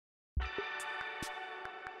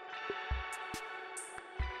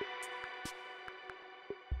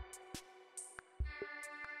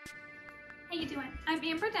doing? I'm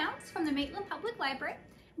Amber Downs from the Maitland Public Library,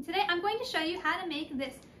 and today I'm going to show you how to make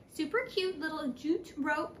this super cute little jute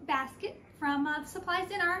rope basket from the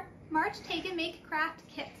supplies in our March Take and Make Craft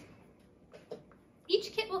kit.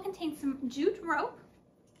 Each kit will contain some jute rope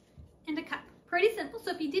and a cup. Pretty simple,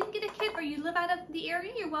 so if you didn't get a kit or you live out of the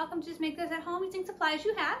area, you're welcome to just make this at home using supplies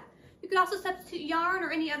you have. You could also substitute yarn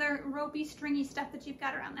or any other ropey, stringy stuff that you've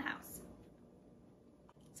got around the house.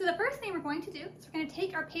 So the first thing we're going to do is we're going to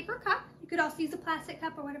take our paper cup. You could also use a plastic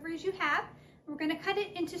cup or whatever it is you have. We're going to cut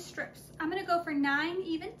it into strips. I'm going to go for 9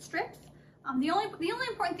 even strips. The only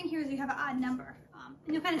important thing here is you have an odd number,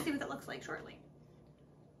 and you'll kind of see what that looks like shortly.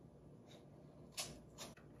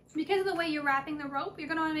 Because of the way you're wrapping the rope, you're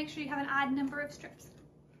going to want to make sure you have an odd number of strips.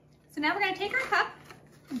 So now we're going to take our cup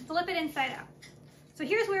and flip it inside out. So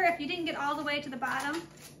here's where if you didn't get all the way to the bottom,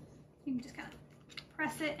 you can just kind of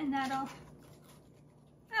press it and that'll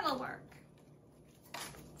work.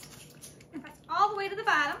 And press all the way to the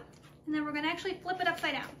bottom, and then we're going to actually flip it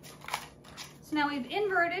upside down. So now we've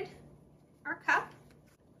inverted our cup.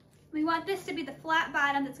 We want this to be the flat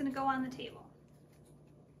bottom that's going to go on the table.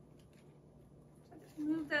 So just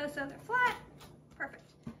move those so they're flat. Perfect.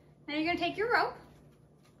 Now you're going to take your rope.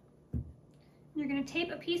 You're going to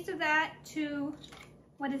tape a piece of that to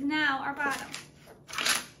what is now our bottom.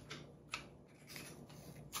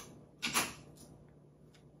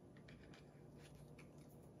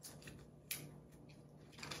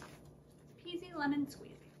 Lemon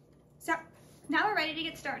squeezy. So now we're ready to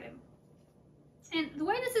get started. And the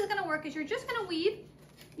way this is going to work is you're just going to weave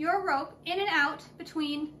your rope in and out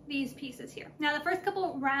between these pieces here. Now the first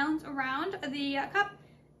couple rounds around the cup,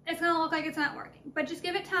 it's going to look like it's not working, but just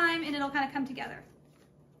give it time and it'll kind of come together.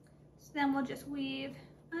 So then we'll just weave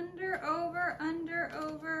under, over, under,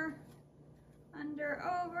 over, under,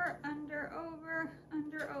 over, under, over,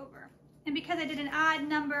 under, over. And because I did an odd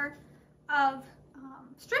number of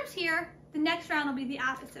strips here, the next round will be the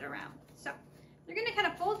opposite around. So you're going to kind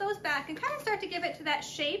of fold those back and kind of start to give it to that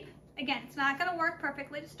shape. Again, it's not going to work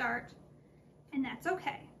perfectly to start, and that's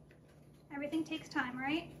okay. Everything takes time,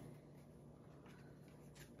 right?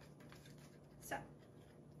 So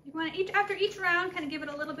you want to, after each round, kind of give it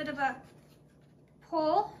a little bit of a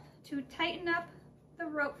pull to tighten up the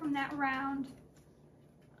rope from that round.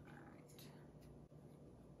 All right.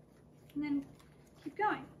 And then keep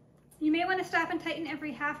going. You may want to stop and tighten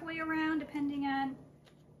every halfway around depending on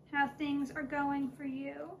how things are going for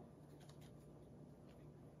you.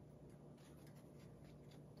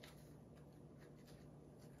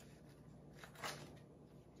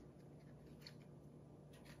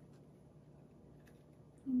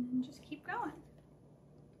 And then just keep going.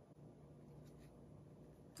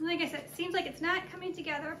 And like I said, it seems like it's not coming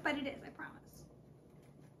together, but it is, I promise.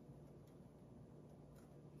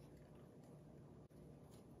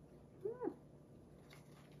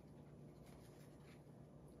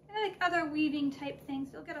 Like other weaving type things,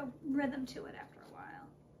 you'll get a rhythm to it after a while.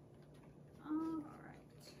 All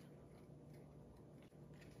right.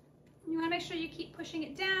 You want to make sure you keep pushing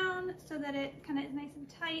it down so that it kind of is nice and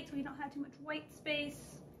tight so you don't have too much white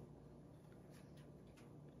space.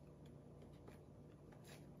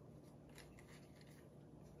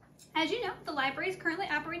 As you know, the library is currently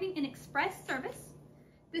operating an express service.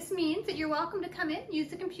 This means that you're welcome to come in, use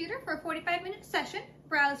the computer for a 45-minute session,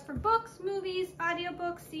 browse for books, movies,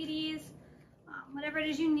 audiobooks, CDs, whatever it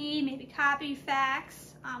is you need, maybe copy,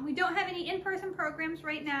 fax. We don't have any in-person programs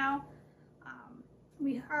right now.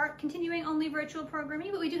 We are continuing only virtual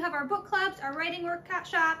programming, but we do have our book clubs, our writing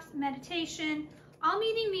workshops, meditation, all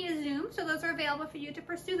meeting via Zoom, so those are available for you to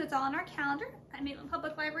pursue. That's all on our calendar at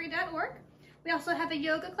maitlandpubliclibrary.org. We also have a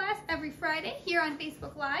yoga class every Friday here on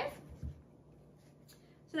Facebook Live.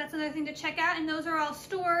 So that's another thing to check out, and those are all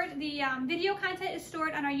stored. The video content is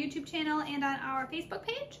stored on our YouTube channel and on our Facebook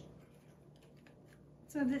page.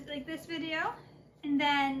 So like this video, and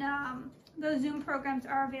then those Zoom programs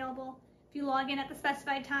are available if you log in at the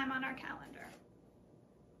specified time on our calendar.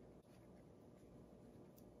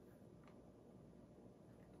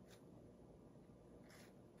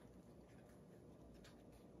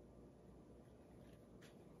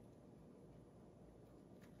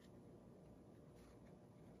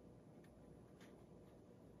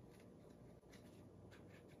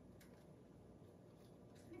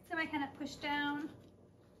 So I kind of push down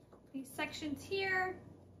these sections here,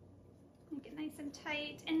 make it nice and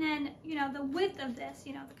tight. And then, you know, the width of this,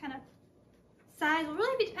 you know, the kind of size will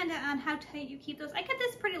really be dependent on how tight you keep those. I kept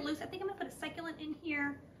this pretty loose. I think I'm gonna put a succulent in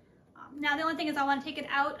here. Now the only thing is I want to take it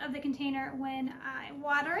out of the container when I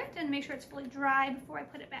water it and make sure it's fully dry before I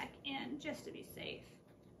put it back in, just to be safe.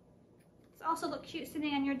 It's also look cute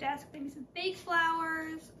sitting on your desk, maybe some fake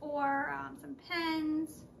flowers or some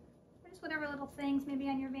pens, or just whatever little things, maybe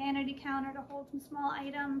on your vanity counter to hold some small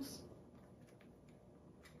items.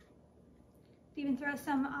 Even throw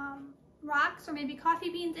some rocks or maybe coffee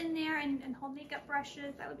beans in there and hold makeup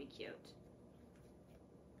brushes. That would be cute.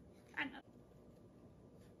 I don't know.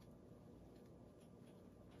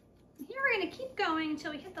 Here we're going to keep going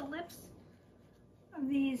until we hit the lips of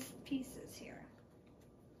these pieces here.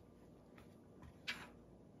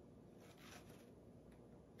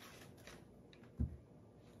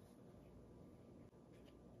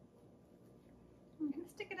 I'm going to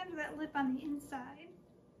stick it under that lip on the inside.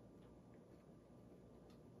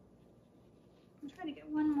 I'm trying to get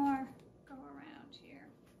one more go around here.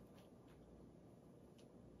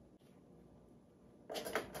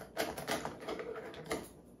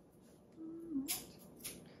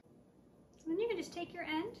 So then you can just take your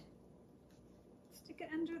end, stick it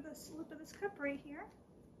under the lip of this cup right here,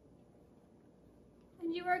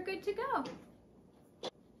 and you are good to go.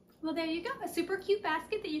 Well, there you go, a super cute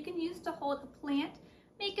basket that you can use to hold a plant,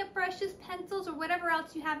 makeup brushes, pencils, or whatever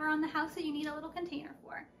else you have around the house that you need a little container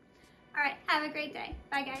for. All right, have a great day.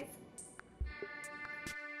 Bye, guys.